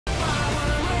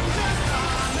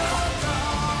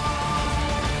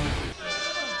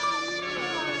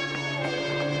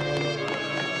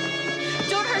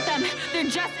They're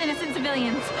just innocent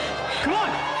civilians. Come on!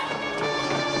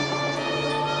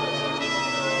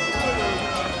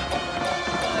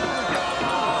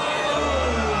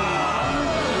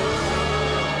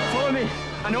 Follow me.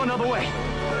 I know another way.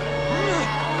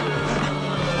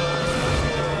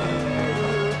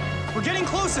 We're getting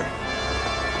closer.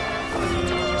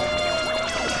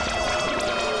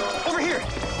 Over here.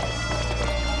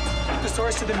 The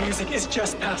source of the music is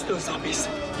just past those zombies.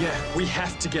 Yeah, we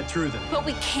have to get through them. But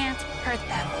we can't hurt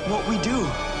them. What we do?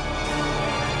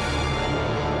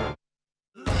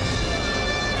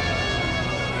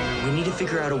 We need to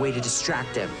figure out a way to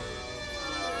distract them.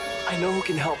 I know who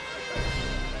can help.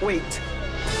 Wait.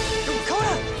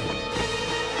 Coda!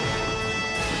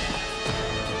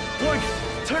 Warg,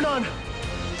 turn on.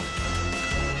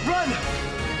 Run!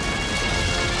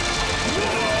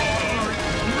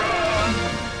 Run!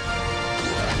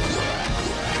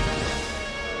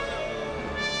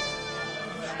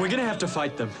 We're gonna have to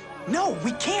fight them. No,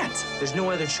 we can't! There's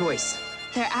no other choice.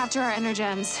 They're after our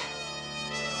energems.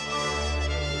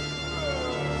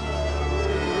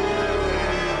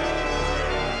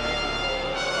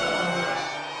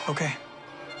 Okay.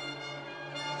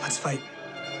 Let's fight.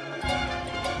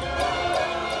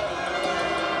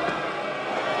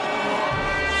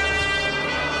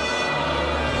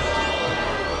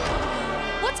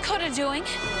 What's Coda doing?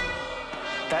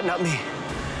 That not me.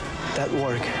 That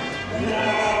Warg.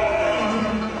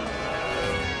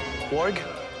 Warg,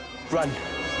 run.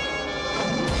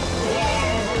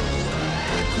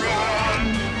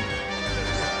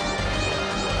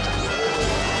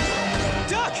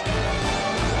 Duck!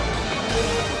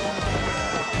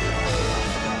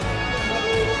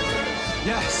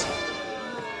 Yes.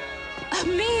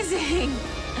 Amazing!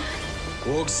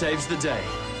 Warg saves the day.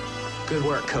 Good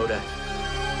work, Coda.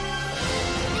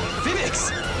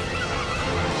 Phoenix!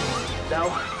 Now,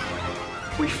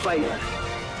 we fight.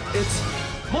 It's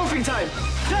morphing time!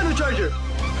 Dino Charger!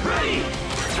 Ready!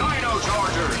 Dino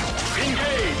Charger!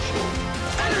 Engage!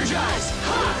 Energize!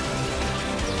 Ha!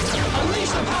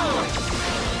 Unleash the power!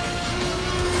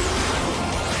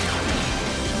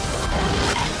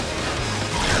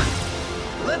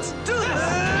 Let's do this!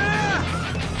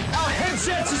 Our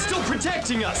headsets are still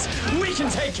protecting us! We can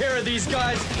take care of these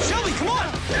guys! Shelby, come on!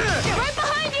 Right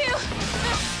behind you!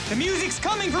 The music's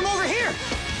coming from over here!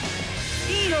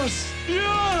 Yes!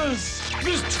 Yes!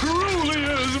 This truly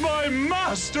is my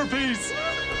masterpiece!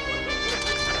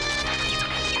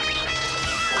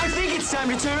 I think it's time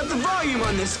to turn up the volume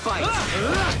on this fight.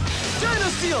 Dino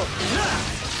Steel!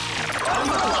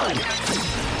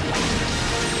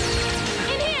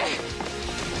 In here!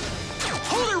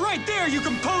 Hold it right there, you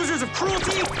composers of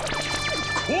cruelty!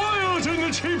 Quiet in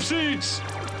the cheap seats!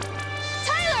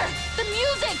 Tyler! The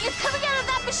music is coming out of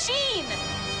that machine!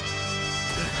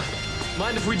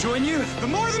 Mind if we join you? The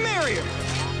more the merrier!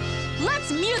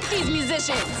 Let's mute these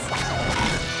musicians!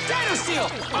 Dino Steel!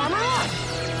 Armor on!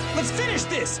 Let's finish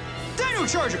this! Dino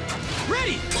Charger!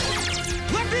 Ready!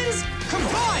 Weapons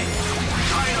combine!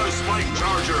 Dino Spike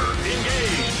Charger!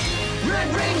 Engage! Red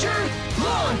Ranger,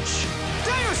 launch!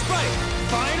 Dino Spike,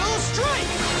 final strike!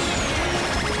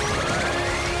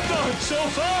 Not so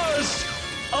fast!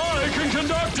 I can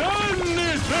conduct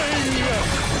anything!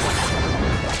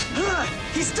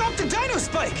 He stopped the Dino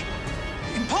Spike!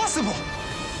 Impossible!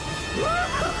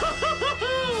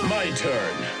 My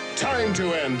turn. Time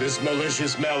to end this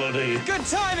malicious melody. Good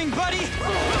timing, buddy!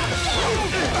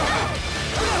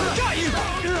 Got you!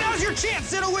 Now's your chance,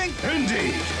 Zenowing!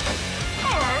 Indeed.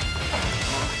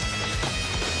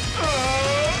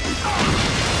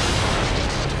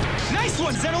 Nice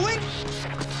one, Zenowing!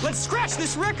 Let's scratch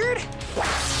this record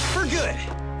for good.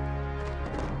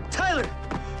 Tyler,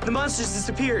 the monsters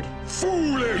disappeared.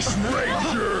 Foolish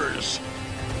Rangers!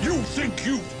 You think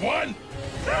you've won?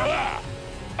 Ha!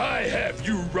 I have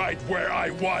you right where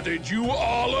I wanted you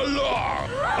all along!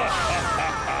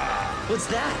 What's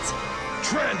that?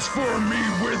 Transform me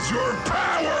with your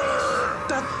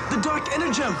power! The Dark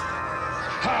Energem!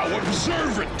 How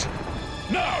observant!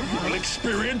 Now you will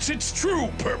experience its true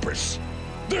purpose.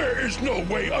 There is no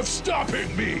way of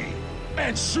stopping me.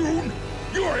 And soon,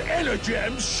 your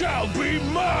Energems shall be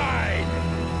mine!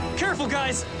 Careful,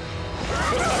 guys!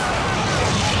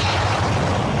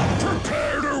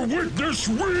 Prepare to witness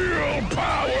real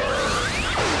power!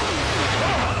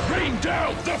 Rain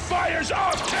down the fires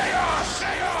of chaos!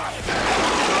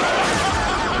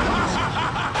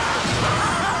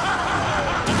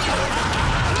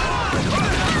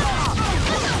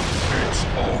 It's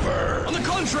over! On the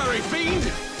contrary,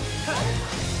 fiend!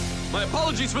 My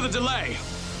apologies for the delay.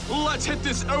 Let's hit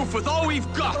this oaf with all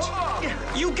we've got!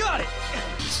 You got it!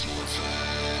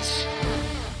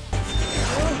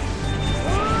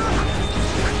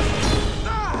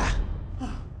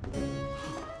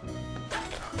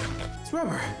 It's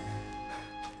rubber.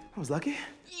 I was lucky.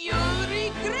 You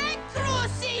regret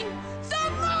crossing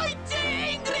the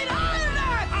mighty Ingrid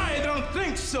Island! I don't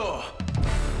think so.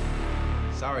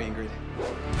 Sorry, Ingrid.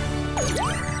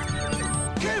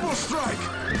 Cable strike!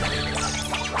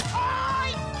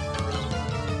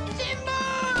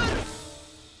 Timber!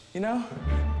 You know,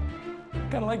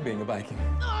 kind of like being a Viking.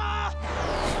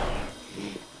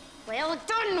 Well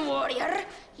done, warrior.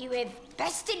 You have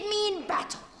bested me in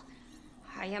battle.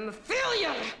 I am a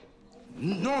failure.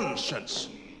 Nonsense!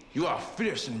 You are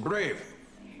fierce and brave.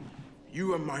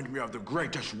 You remind me of the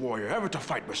greatest warrior ever to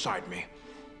fight beside me.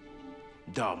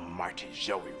 The mighty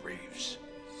Zoe Reeves.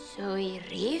 Zoe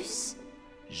Reeves?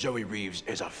 Zoe Reeves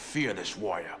is a fearless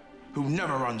warrior who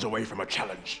never runs away from a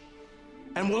challenge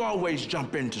and will always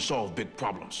jump in to solve big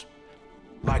problems.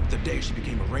 Like the day she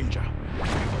became a ranger.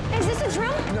 Is this a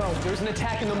drill? No, there's an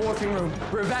attack in the morphing room.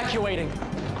 We're evacuating.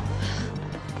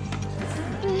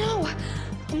 No,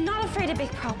 I'm not afraid of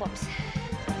big problems.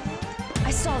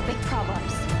 I solve big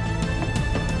problems.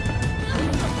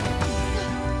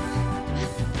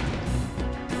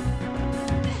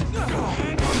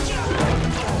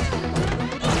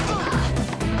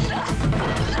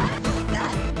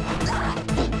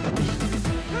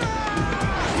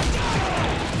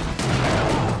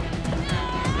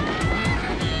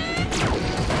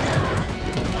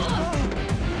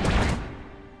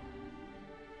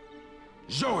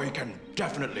 Zoe can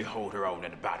definitely hold her own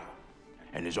in a battle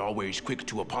and is always quick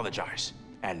to apologize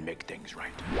and make things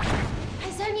right.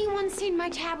 Has anyone seen my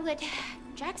tablet?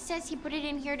 Jack says he put it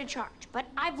in here to charge, but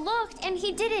I've looked and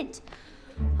he didn't.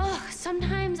 Oh,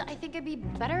 sometimes I think I'd be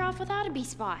better off without a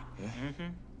B-spot.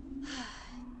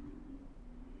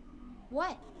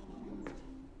 What?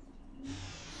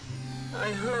 I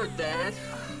heard that.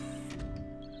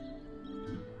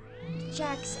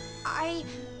 Jax,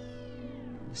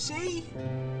 See?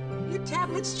 Your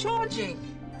tablet's charging.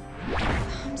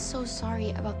 I'm so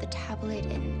sorry about the tablet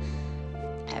and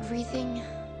everything.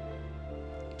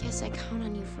 Guess I count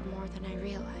on you for more than I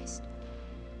realized.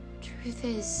 Truth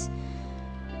is,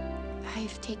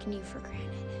 I've taken you for granted.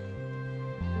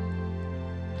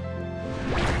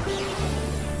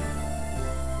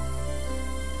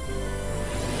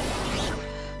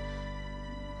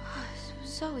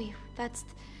 Zoe, that's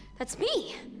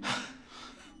me.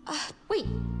 Wait,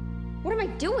 what am I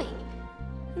doing?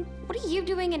 What are you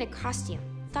doing in a costume?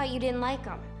 Thought you didn't like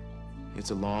them.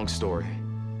 It's a long story,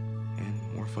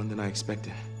 and more fun than I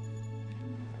expected.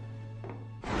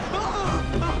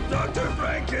 Dr.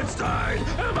 Frankenstein!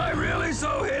 Am I really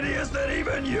so hideous that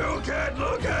even you can't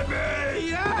look at me?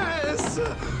 Yes!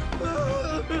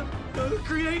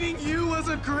 Creating you was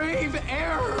a grave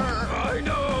error. I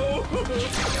know!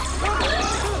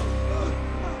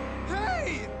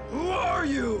 Hey! Who are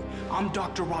you? I'm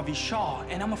Dr. Ravi Shaw,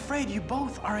 and I'm afraid you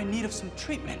both are in need of some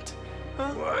treatment.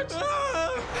 What?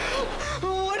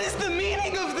 What is the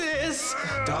meaning of this?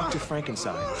 Dr.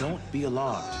 Frankenstein, don't be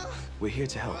alarmed. We're here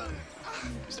to help.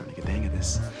 I'm starting to get the hang of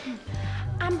this.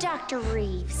 I'm Dr.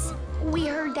 Reeves. We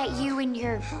heard that you and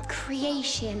your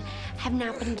creation have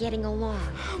not been getting along.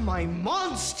 My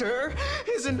monster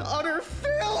is an utter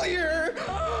failure.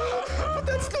 But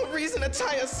that's no reason to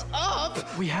tie us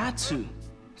up. We had to,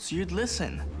 so you'd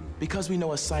listen. Because we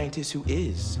know a scientist who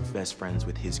is best friends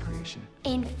with his creation.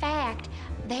 In fact,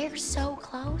 they're so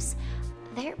close,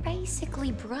 they're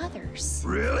basically brothers.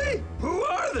 Really? Who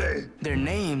are they? Their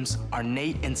names are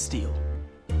Nate and Steel.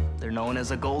 They're known as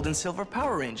the Gold and Silver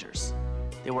Power Rangers.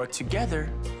 They work together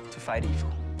to fight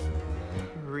evil.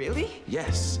 Really?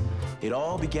 Yes. It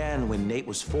all began when Nate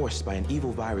was forced by an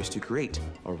evil virus to create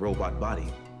a robot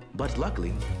body. But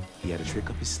luckily, he had a trick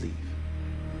up his sleeve.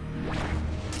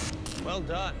 Well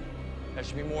done. That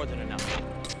should be more than enough.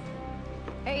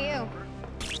 Hey, you.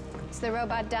 Is the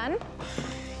robot done?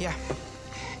 Yeah,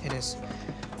 it is.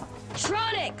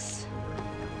 Tronics!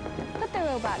 Put the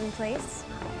robot in place.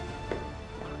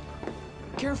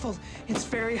 Careful, it's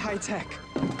very high tech.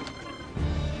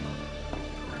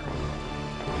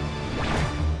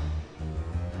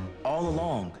 All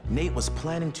along, Nate was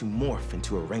planning to morph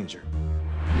into a ranger.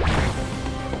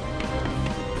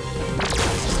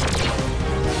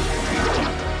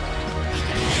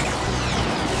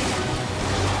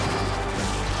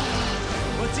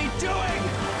 What's he doing?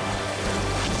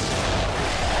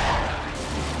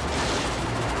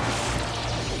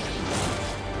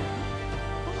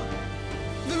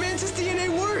 The Mantis DNA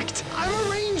worked! I'm a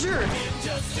ranger!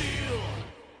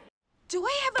 Do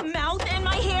I have a mouth in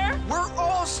my hair? We're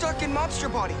all stuck broken monster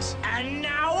bodies. And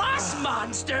now us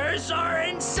monsters are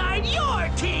inside your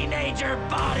teenager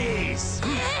bodies!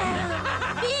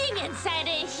 Being inside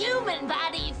a human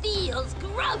body feels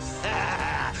gross.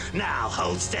 Now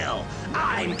hold still.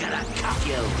 I'm gonna cuff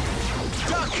you.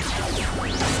 Duck!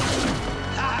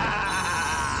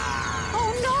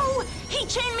 Oh no! He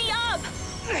chained me up!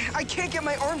 I can't get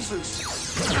my arms loose.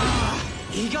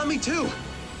 He got me too.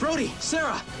 Brody,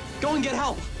 Sarah, go and get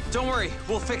help. Don't worry,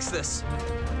 we'll fix this.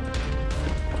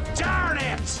 Darn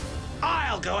it!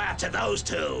 I'll go after those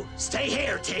two. Stay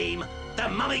here, team. The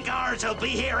mummy guards will be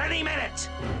here any minute.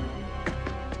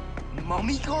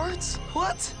 Mummy guards?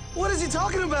 What? What is he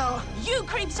talking about? You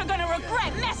creeps are gonna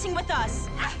regret messing with us!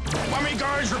 Mummy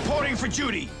guards reporting for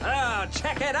duty. Oh,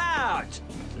 check it out.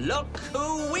 Look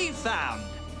who we found.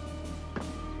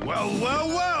 Well, well,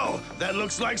 well. That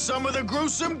looks like some of the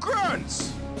gruesome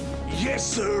grunts. Yes,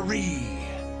 sirree.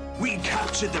 We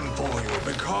captured them for you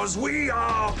because we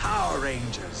are Power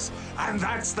Rangers. And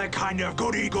that's the kind of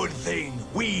goody-good thing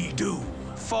we do.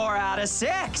 4 out of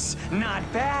 6. Not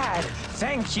bad.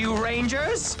 Thank you,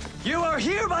 Rangers. You are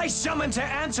hereby summoned to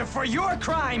answer for your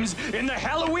crimes in the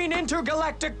Halloween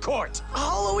Intergalactic Court.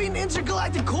 Halloween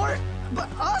Intergalactic Court? But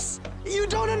us? You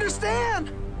don't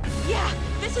understand. Yeah,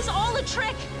 this is all a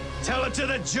trick! Tell it to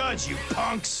the judge, you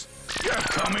punks. You're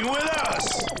coming with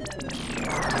us.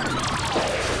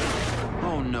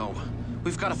 Oh no.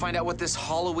 We've got to find out what this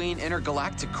Halloween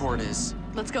Intergalactic Court is.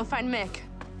 Let's go find Mick.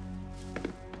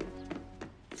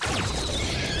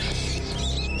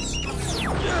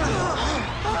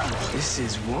 This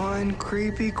is one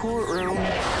creepy courtroom.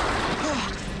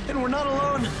 And we're not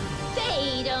alone.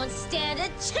 They don't stand a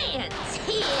chance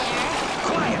here!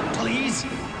 Quiet, please.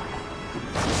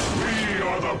 We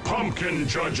are the pumpkin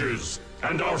judges,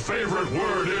 and our favorite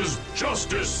word is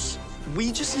justice.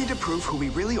 We just need to prove who we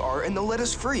really are and they'll let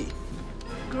us free.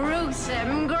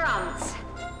 Gruesome grunts.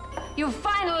 You've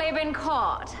finally been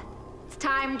caught. It's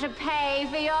time to pay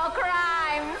for your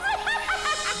crimes.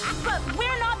 But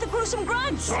we're not the gruesome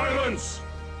grunts! Silence!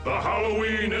 The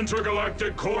Halloween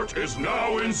Intergalactic Court is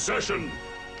now in session.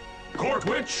 Court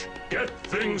Witch, get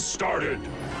things started.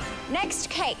 Next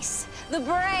case, the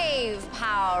brave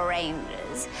Power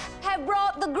Rangers have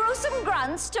brought the gruesome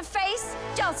grunts to face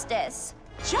justice.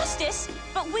 Justice?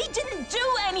 But we didn't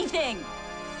do anything!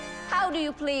 How do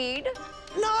you plead?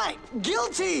 Not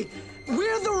guilty.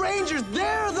 We're the Rangers.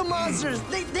 They're the monsters.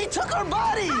 They took our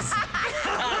bodies.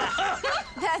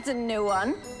 That's a new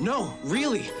one. No,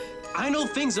 really. I know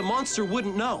things a monster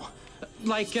wouldn't know.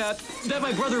 Like, that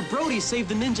my brother Brody saved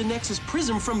the Ninja Nexus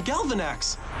prism from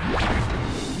Galvanax.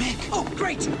 Mick! Oh,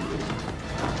 great!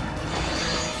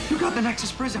 You got the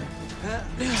Nexus prism.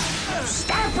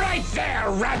 Stop right there,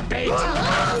 rat bait!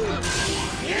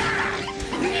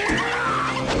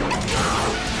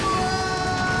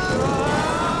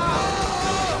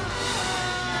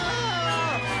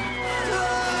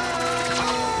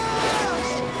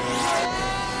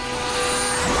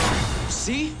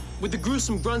 See? Would the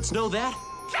gruesome grunts know that?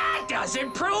 That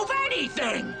doesn't prove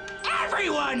anything!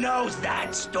 Everyone knows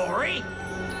that story!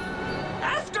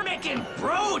 After Mick and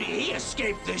Brody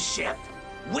escaped the ship,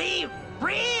 we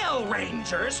real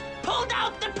Rangers pulled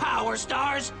out the Power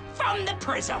Stars from the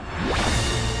prism.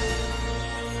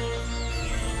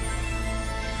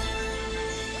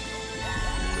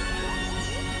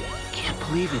 Can't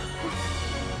believe it.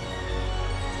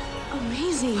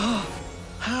 Amazing.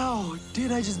 How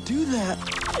did I just do that?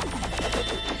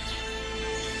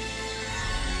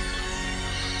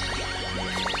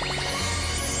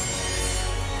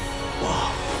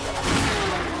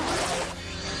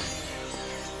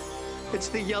 It's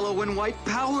the yellow and white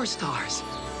Power Stars.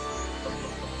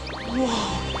 Whoa.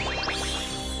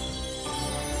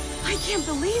 I can't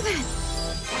believe it.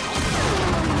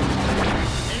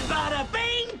 Bada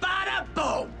bing, bada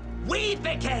boom! We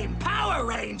became Power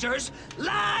Rangers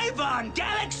live on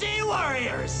Galaxy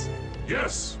Warriors!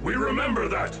 Yes, we remember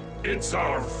that. It's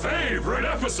our favorite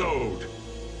episode.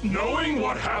 Knowing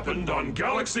what happened on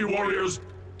Galaxy Warriors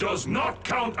does not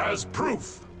count as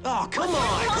proof. Oh, come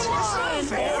on!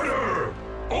 Order!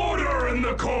 Order in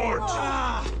the court!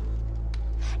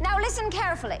 Now listen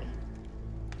carefully.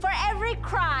 For every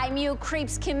crime you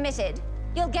creeps committed,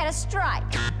 you'll get a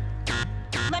strike.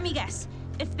 Let me guess.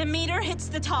 If the meter hits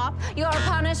the top, Your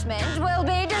punishment will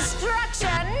be destruction.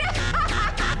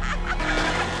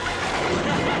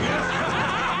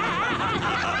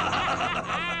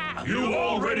 You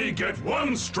already get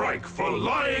 1 strike for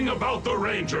lying about the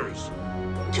Rangers.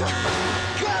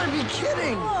 Gotta be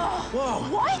kidding! Whoa.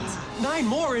 what? 9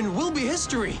 more and we'll be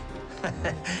history.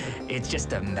 It's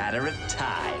just a matter of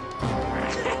time.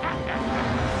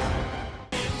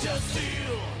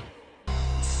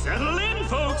 Settle in,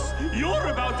 folks. You're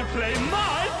about to play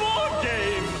my board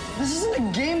game. This isn't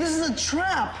a game, this is a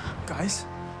trap. Guys,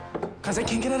 I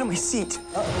can't get out of my seat.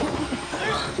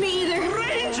 Me either.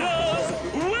 Rangers,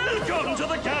 welcome to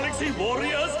the Galaxy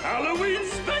Warriors Halloween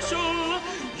Special.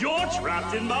 You're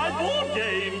trapped in my board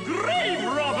game, Grave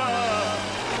Robber.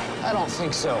 I don't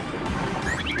think so.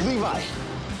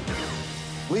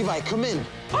 Levi, come in.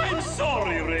 I'm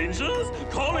sorry, Rangers.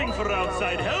 Calling for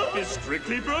outside help is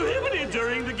strictly prohibited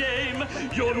during the game.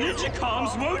 Your ninja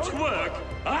comms won't work.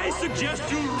 I suggest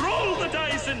you roll the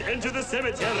dice and enter the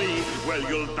cemetery, where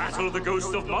you'll battle the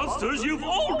ghosts of monsters you've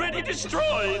already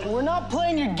destroyed. We're not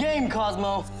playing your game,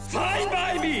 Cosmo. Fine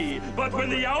by me, but when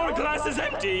the hourglass is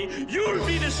empty, you'll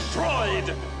be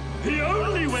destroyed. The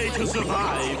only way to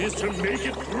survive is to make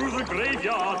it through the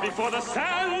graveyard before the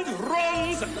sand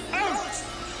runs out.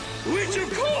 Which,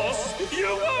 of course, you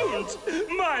won't.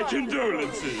 My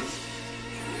condolences.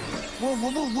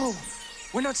 Whoa.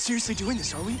 We're not seriously doing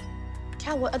this, are we?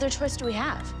 Cal, what other choice do we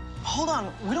have? Hold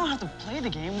on, we don't have to play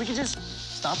the game. We can just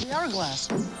stop the hourglass.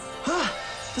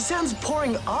 The sand's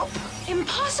pouring up?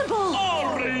 Impossible!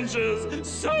 Oh, Rangers,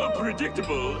 so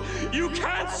predictable. You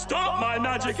can't stop my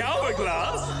magic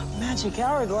hourglass. Magic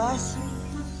hourglass?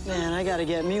 Man, I gotta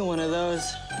get me one of those.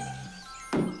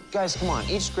 Guys, come on.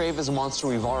 Each grave is a monster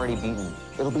we've already beaten.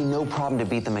 It'll be no problem to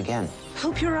beat them again.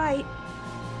 Hope you're right.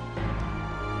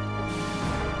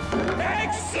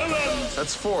 Excellent!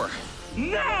 That's 4.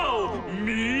 Now,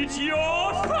 meet your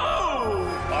foe!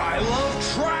 I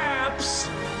love traps!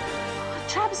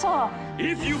 Trap saw.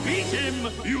 If you beat him,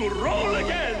 you roll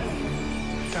again.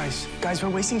 Guys, we're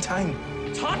wasting time.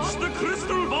 Touch the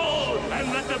crystal ball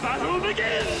and let the battle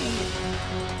begin.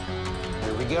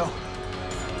 Here we go.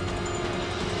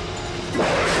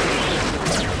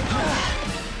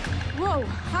 Whoa,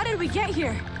 how did we get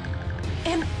here?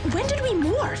 And when did we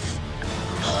morph?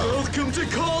 Welcome to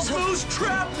Cosmo's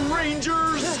Trap,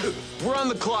 Rangers! We're on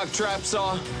the clock,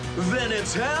 Trapsaw. Then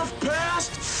it's 1:30.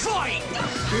 Fight!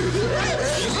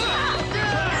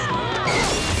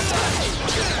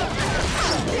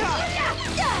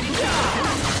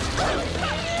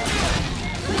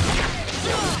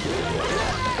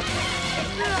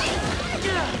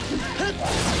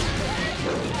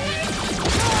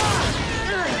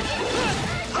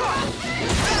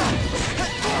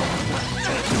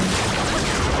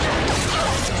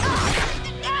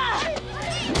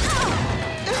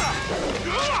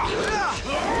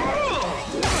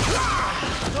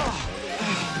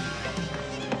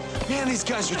 Man, these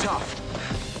guys are tough.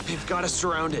 They've got us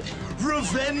surrounded.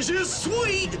 Revenge is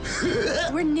sweet!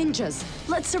 We're ninjas.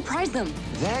 Let's surprise them.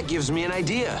 That gives me an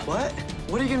idea. What?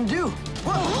 What are you gonna do?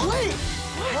 Whoa, wait!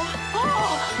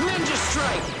 Ninja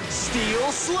Strike!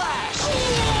 Steel Slash!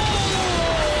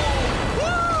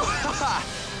 Woo!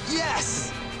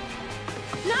 Yes!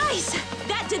 Nice!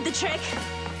 That did the trick.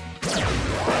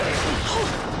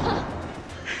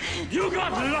 You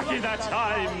got lucky that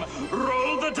time.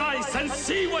 Roll the dice and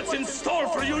see what's in store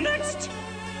for you next.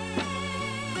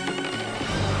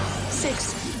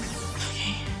 6.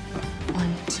 Okay.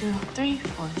 1, 2, 3,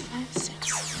 4, 5, 6.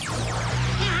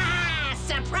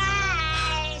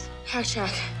 Surprise!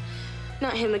 Hacktrack.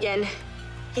 Not him again.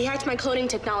 He hacked my cloning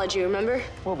technology, remember?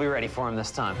 We'll be ready for him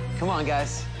this time. Come on,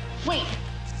 guys. Wait.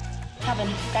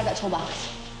 Kevin, grab that toolbox.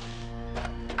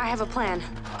 I have a plan.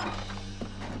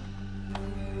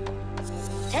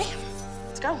 Okay,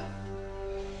 let's go.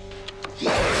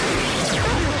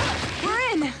 We're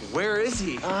in! Where is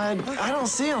he? I don't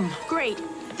see him. Great.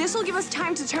 This will give us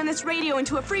time to turn this radio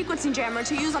into a frequency jammer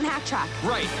to use on Hacktrack.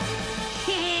 Right.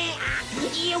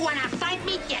 You wanna fight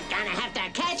me? You're gonna have to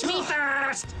catch me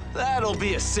first. That'll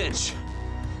be a cinch.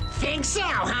 Think so,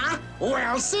 huh?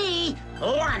 We'll see.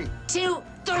 1, 2,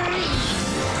 3.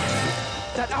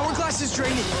 That hourglass is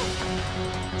draining.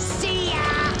 See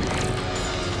ya!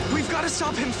 We've got to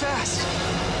stop him fast.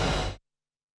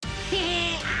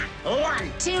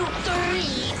 1, 2, 3.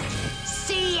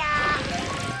 See ya!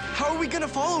 How are we gonna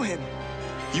follow him?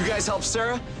 You guys help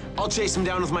Sarah? I'll chase him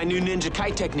down with my new ninja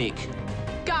kite technique.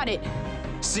 Got it.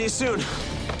 See you soon.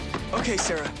 Okay,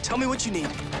 Sarah, tell me what you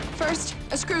need. First,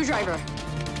 a screwdriver.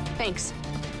 Thanks.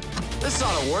 This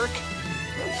ought to work.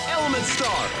 Element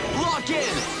Star, lock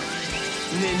in.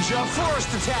 Ninja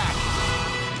Forest Attack.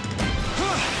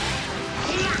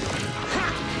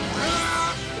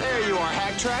 There you are,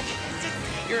 Hacktrack.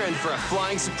 You're in for a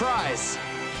flying surprise.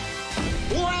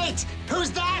 Wait!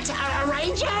 Who's that? A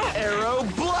ranger? Arrow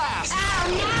Blast!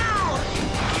 Oh,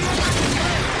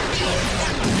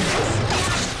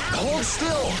 Hold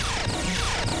still.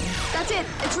 That's it.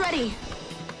 It's ready.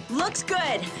 Looks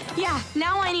good. Yeah,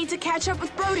 now I need to catch up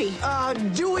with Brody.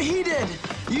 Do what he did.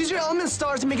 Use your element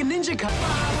star to make a ninja cut.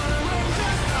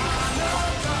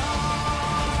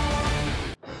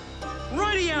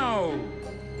 Radio!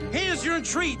 Here's your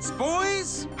treats,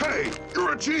 boys. Hey,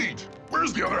 you're a cheat.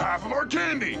 Where's the other half of our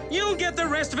candy? You'll get the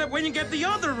rest of it when you get the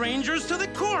other Rangers to the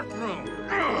courtroom.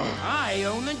 I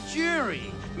own the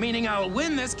jury, meaning I'll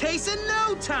win this case in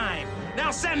no time. Now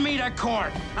send me to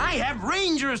court. I have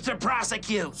Rangers to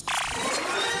prosecute.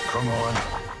 Come on.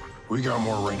 We got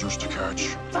more Rangers to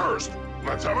catch. First,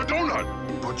 let's have a donut.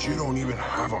 But you don't even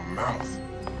have a mouth.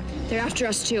 They're after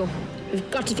us, too.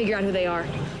 We've got to figure out who they are.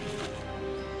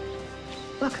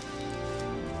 Look.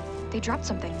 They dropped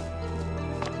something.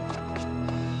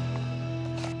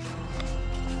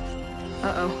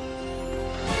 Uh-oh.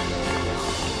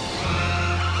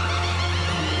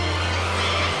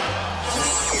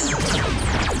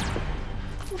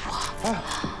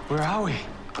 Where are we?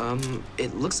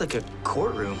 It looks like a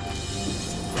courtroom.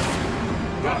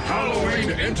 The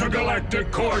Halloween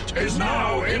Intergalactic Court is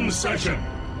now in session.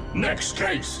 Next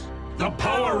case. The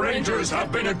Power Rangers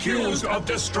have been accused of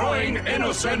destroying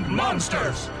innocent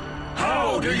monsters.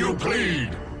 How do you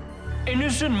plead?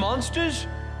 Innocent monsters?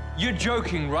 You're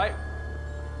joking, right?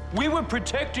 We were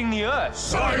protecting the Earth.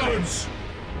 Silence!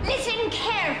 Listen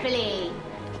carefully.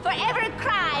 For every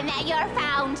crime that you're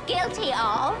found guilty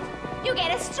of, you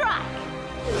get a strike.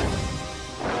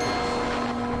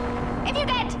 If you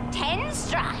get 10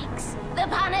 strikes, the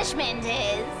punishment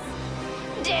is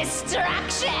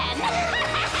destruction.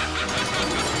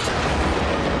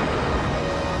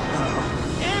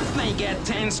 If they get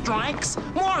 10 strikes,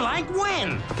 more like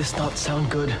win. This does not sound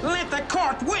good. Let the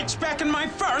court witch back in my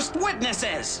first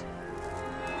witnesses.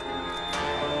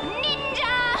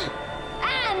 Ninja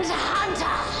and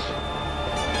Hunter.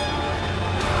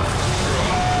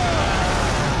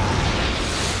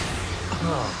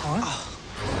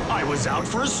 I was out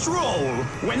for a stroll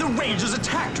when the Rangers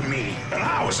attacked me. And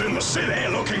I was in the city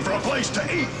looking for a place to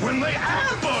eat when they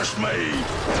ambushed me.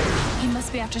 He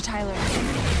must be after Tyler.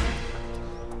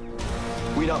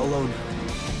 We're not alone.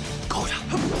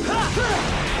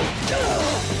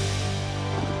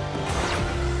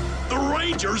 The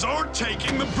Rangers aren't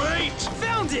taking the bait.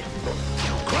 Found it!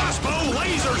 Crossbow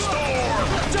laser storm!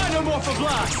 Dino Morpher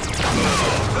blast!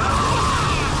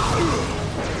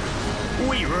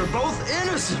 We were both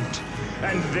innocent,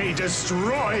 and they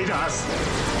destroyed us.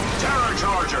 Terror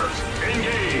Chargers,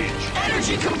 engage!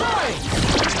 Energy combined!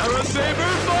 Terra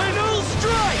Saber final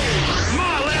strike!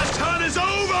 My last hunt is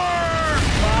over!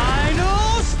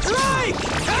 Final strike!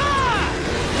 Ah!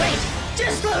 Wait,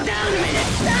 just slow down a minute.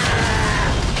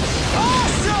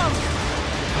 Awesome!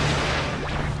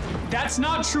 That's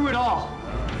not true at all.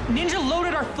 Ninja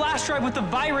loaded our flash drive with the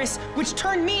virus, which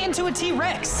turned me into a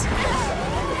T-Rex.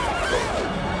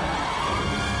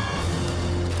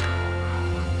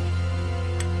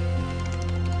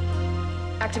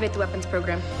 Activate the weapons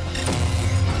program.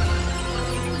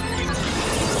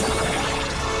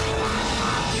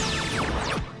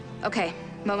 Okay,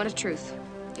 moment of truth.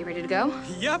 You ready to go?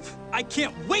 Yep, I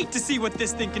can't wait to see what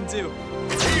this thing can do.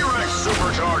 T-Rex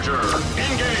Supercharger,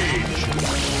 engage!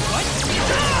 What?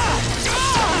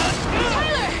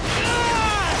 Tyler!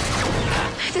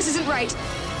 This isn't right.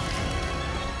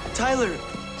 Tyler,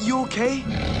 you okay?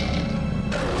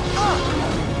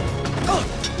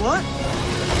 What?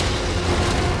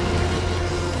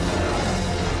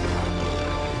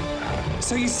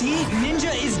 So you see,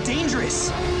 Ninja is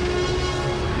dangerous.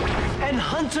 And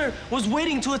Hunter was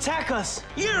waiting to attack us.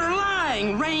 You're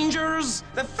lying, Rangers!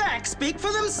 The facts speak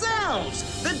for themselves.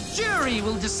 The jury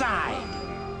will decide.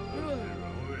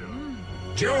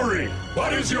 Jury,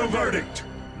 what is your verdict?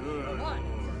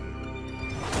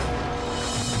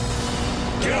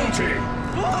 Guilty!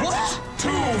 What?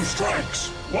 2 strikes,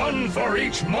 1 for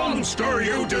each monster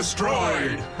you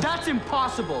destroyed. That's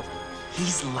impossible.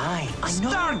 He's lying. I know.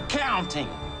 Start counting.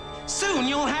 Soon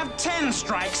you'll have 10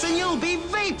 strikes and you'll be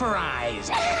vaporized.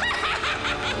 I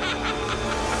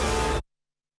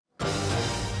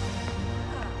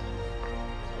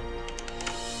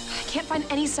can't find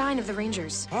any sign of the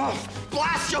Rangers. Oh,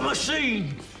 blast your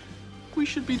machine! We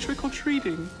should be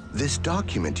trick-or-treating. This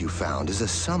document you found is a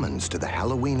summons to the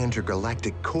Halloween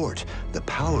Intergalactic Court. The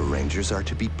Power Rangers are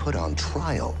to be put on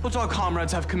trial. But our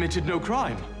comrades have committed no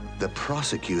crime. The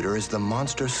prosecutor is the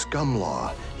monster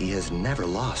Scumlaw. He has never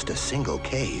lost a single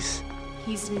case.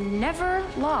 He's never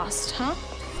lost, huh?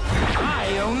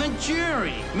 I own the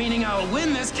jury, meaning I'll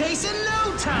win this case in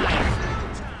no time.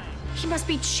 He must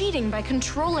be cheating by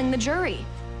controlling the jury.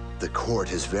 The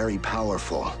court is very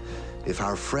powerful. If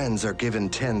our friends are given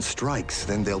 10 strikes,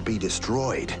 then they'll be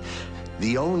destroyed.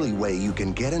 The only way you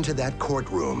can get into that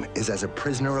courtroom is as a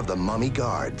prisoner of the Mummy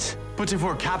Guards. But if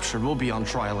we're captured, we'll be on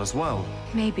trial as well.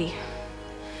 Maybe.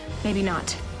 Maybe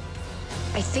not.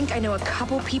 I think I know a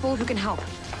couple people who can help.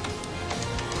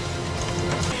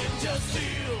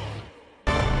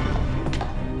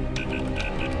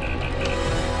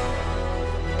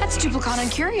 That's Duplicon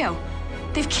and Curio.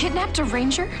 They've kidnapped a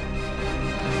ranger?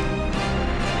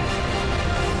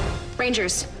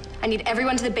 Rangers, I need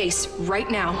everyone to the base right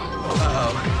now.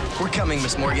 Uh-oh. We're coming,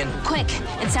 Miss Morgan. Quick,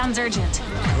 it sounds urgent.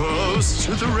 Close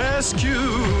to the rescue.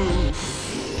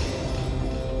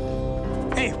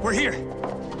 Hey, we're here.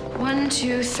 1,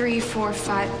 2, 3, 4,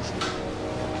 5,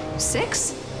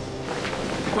 6?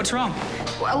 What's wrong?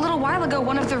 A little while ago,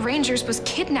 one of the Rangers was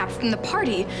kidnapped from the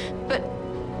party, but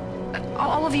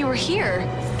all of you are here,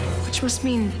 which must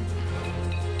mean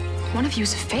one of you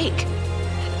is a fake.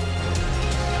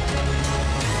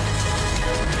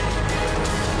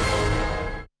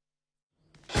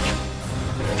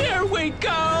 There we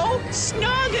go!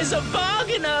 Snug as a bug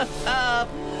in a,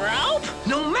 rope?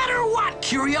 No matter what,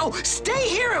 Curio, stay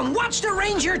here and watch the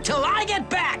ranger till I get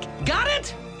back. Got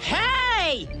it?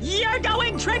 Hey! You're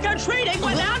going trick-or-treating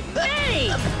without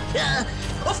me!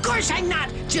 Of course I'm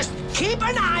not. Just keep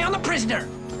an eye on the prisoner.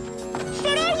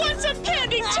 But I want some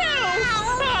candy, too!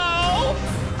 Oh!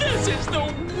 This is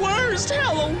the worst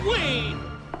Halloween!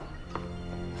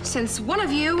 Since one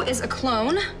of you is a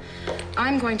clone,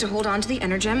 I'm going to hold on to the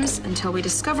Energems until we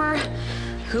discover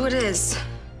who it is.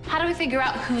 How do we figure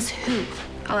out who's who?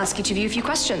 I'll ask each of you a few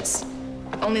questions.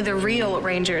 Only the real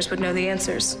Rangers would know the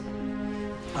answers.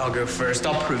 I'll go first.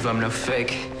 I'll prove I'm no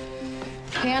fake.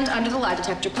 Hand under the lie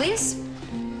detector, please.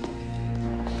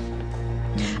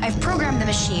 I've programmed the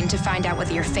machine to find out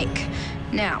whether you're fake.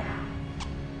 Now,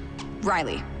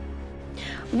 Riley.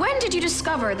 When did you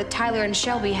discover that Tyler and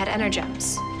Shelby had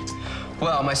Energems?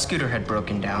 Well, my scooter had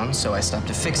broken down, so I stopped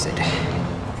to fix it.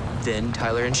 Then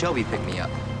Tyler and Shelby picked me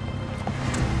up.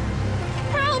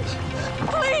 Help!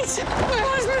 Please! My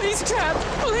husband is trapped!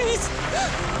 Please!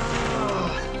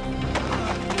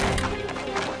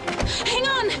 Hang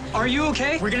on! Are you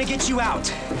okay? We're gonna get you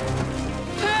out.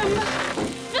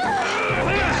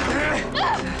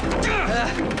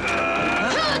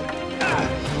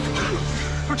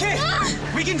 Okay,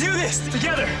 we can do this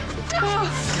together.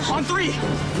 On 3.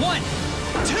 1,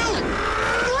 2, 3.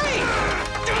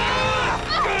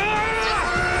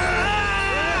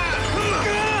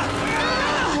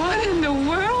 What in the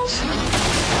world?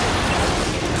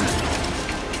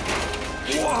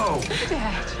 Whoa!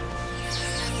 Dad.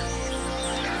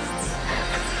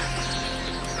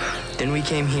 Then we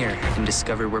came here and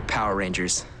discovered we're Power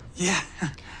Rangers. Yeah.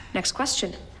 Next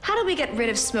question. How do we get rid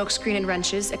of smokescreen and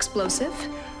wrenches explosive?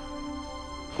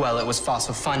 Well, it was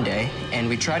Fossil Fun Day, and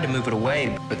we tried to move it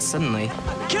away, but suddenly...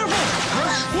 Careful!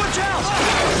 Watch out!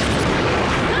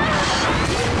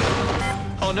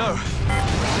 Oh no.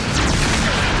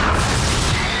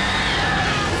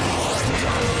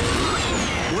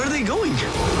 Where are they going?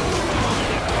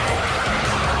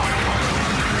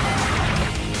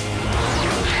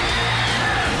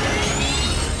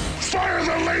 Fire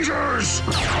the lasers!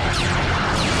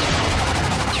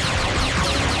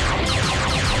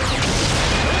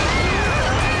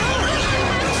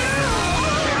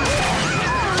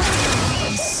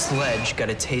 Sledge got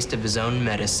a taste of his own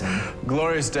medicine.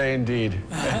 Glorious day indeed.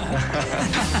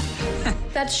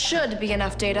 That should be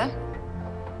enough data.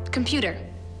 Computer,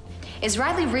 is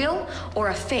Riley real or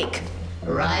a fake?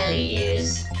 Riley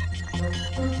is.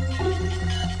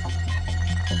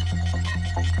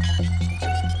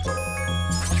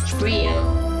 Real.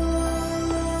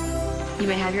 You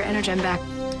may have your Energem back.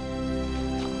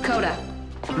 Coda.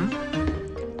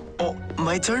 Oh,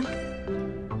 my turn?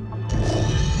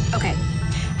 Okay.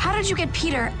 How did you get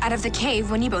Peter out of the cave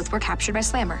when you both were captured by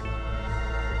Slammer?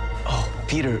 Oh,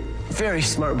 Peter, very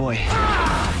smart boy.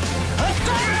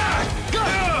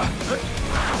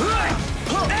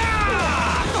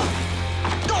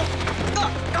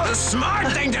 The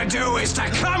smart thing to do is to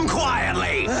come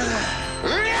quietly.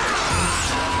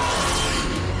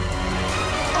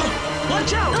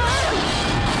 Watch out!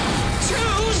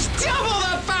 Two's double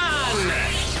the fun!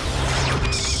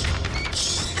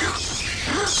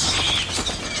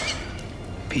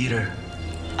 Peter,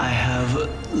 I have a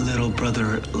little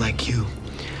brother like you.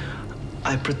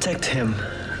 I protect him.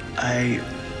 I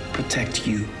protect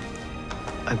you.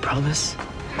 I promise.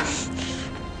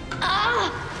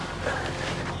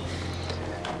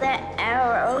 That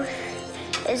arrow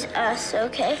is us,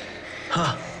 okay?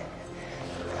 Huh.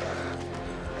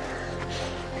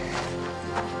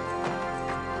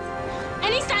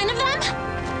 Any sign of them?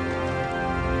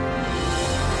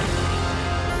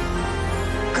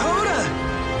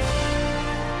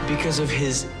 Because of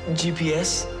his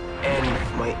GPS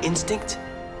and my instinct,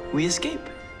 we escape.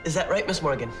 Is that right, Miss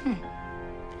Morgan?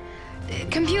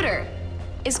 Computer,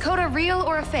 is Coda real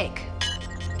or a fake?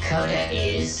 Coda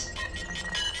is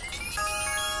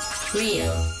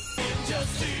real. Ninja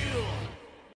Zeo.